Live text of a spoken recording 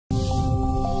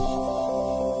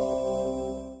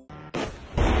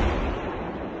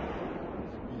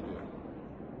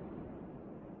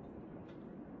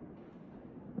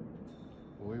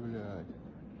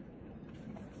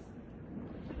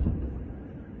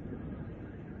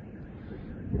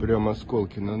прям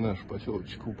осколки на наш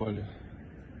поселочек упали.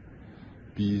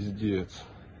 Пиздец.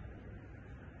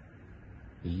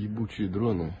 Ебучие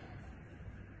дроны.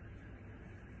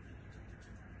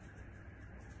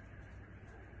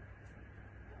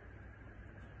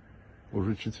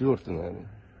 Уже 4-й, наверное.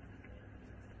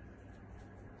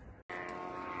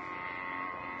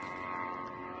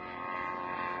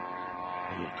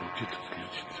 Вот, где-то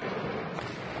включится.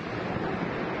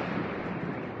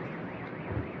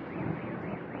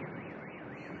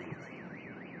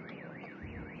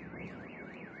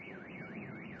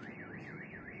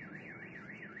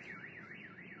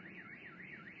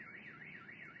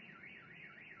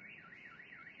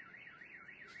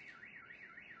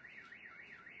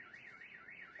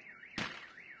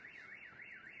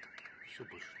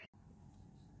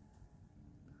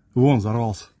 Вон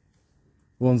взорвался.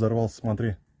 Вон взорвался,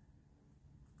 смотри.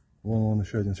 Вон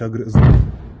еще один. Сейчас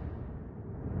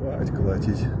бать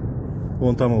колотить.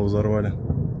 Вон там его взорвали.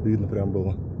 Видно прям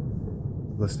было.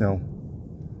 Заснял.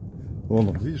 Вон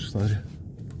он, видишь, смотри.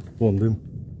 Вон дым.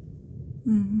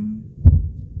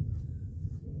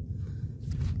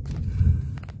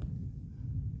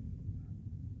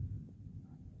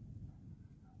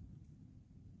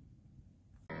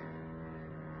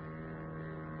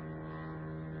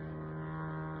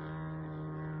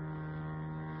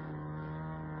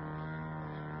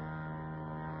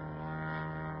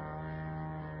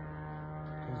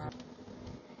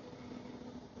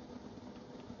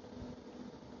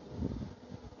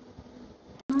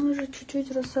 Он уже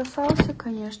чуть-чуть рассосался,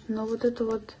 конечно, но вот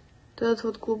этот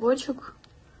вот клубочек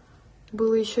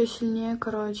было еще сильнее,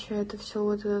 короче, это все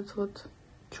вот этот вот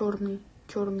черный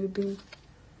дым.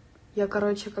 Я,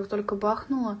 короче, как только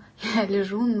бахнула, я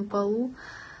лежу на полу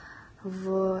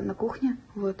на кухне,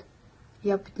 вот.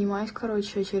 Я поднимаюсь,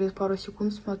 короче, через пару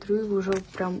секунд смотрю, и уже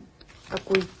прям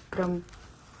такой, прям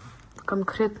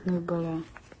конкретный, бля.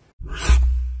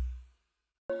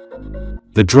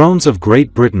 The drones of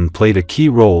Great Britain played a key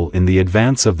role in the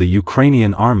advance of the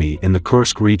Ukrainian army in the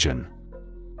Kursk region.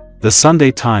 The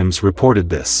Sunday Times reported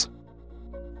this.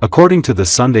 According to the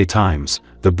Sunday Times,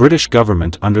 the British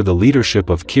government under the leadership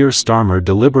of Keir Starmer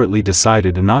deliberately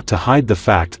decided not to hide the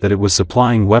fact that it was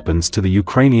supplying weapons to the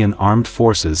Ukrainian armed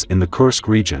forces in the Kursk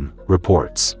region,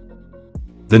 reports.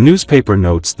 The newspaper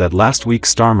notes that last week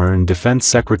Starmer and Defense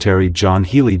Secretary John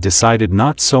Healey decided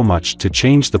not so much to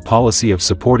change the policy of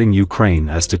supporting Ukraine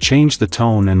as to change the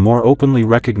tone and more openly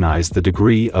recognize the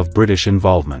degree of British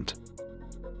involvement.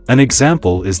 An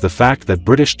example is the fact that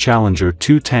British Challenger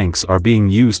 2 tanks are being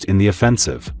used in the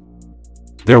offensive.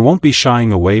 There won't be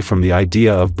shying away from the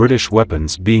idea of British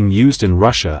weapons being used in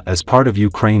Russia as part of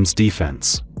Ukraine's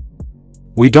defense.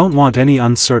 We don't want any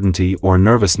uncertainty or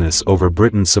nervousness over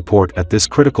Britain's support at this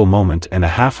critical moment, and a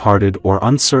half-hearted or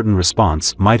uncertain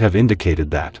response might have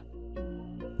indicated that.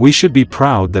 We should be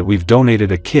proud that we've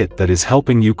donated a kit that is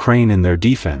helping Ukraine in their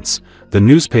defense, the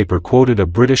newspaper quoted a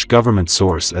British government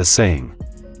source as saying.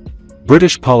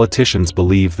 British politicians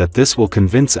believe that this will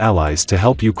convince allies to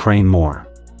help Ukraine more.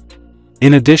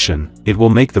 In addition, it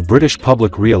will make the British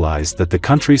public realize that the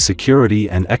country's security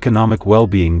and economic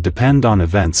well-being depend on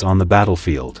events on the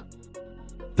battlefield.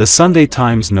 The Sunday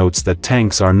Times notes that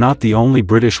tanks are not the only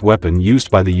British weapon used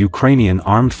by the Ukrainian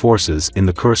armed forces in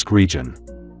the Kursk region.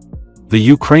 The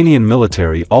Ukrainian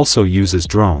military also uses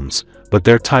drones, but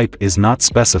their type is not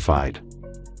specified.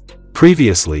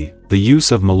 Previously, the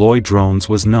use of Malloy drones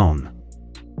was known.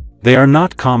 They are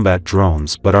not combat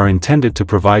drones but are intended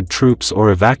to provide troops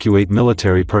or evacuate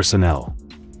military personnel.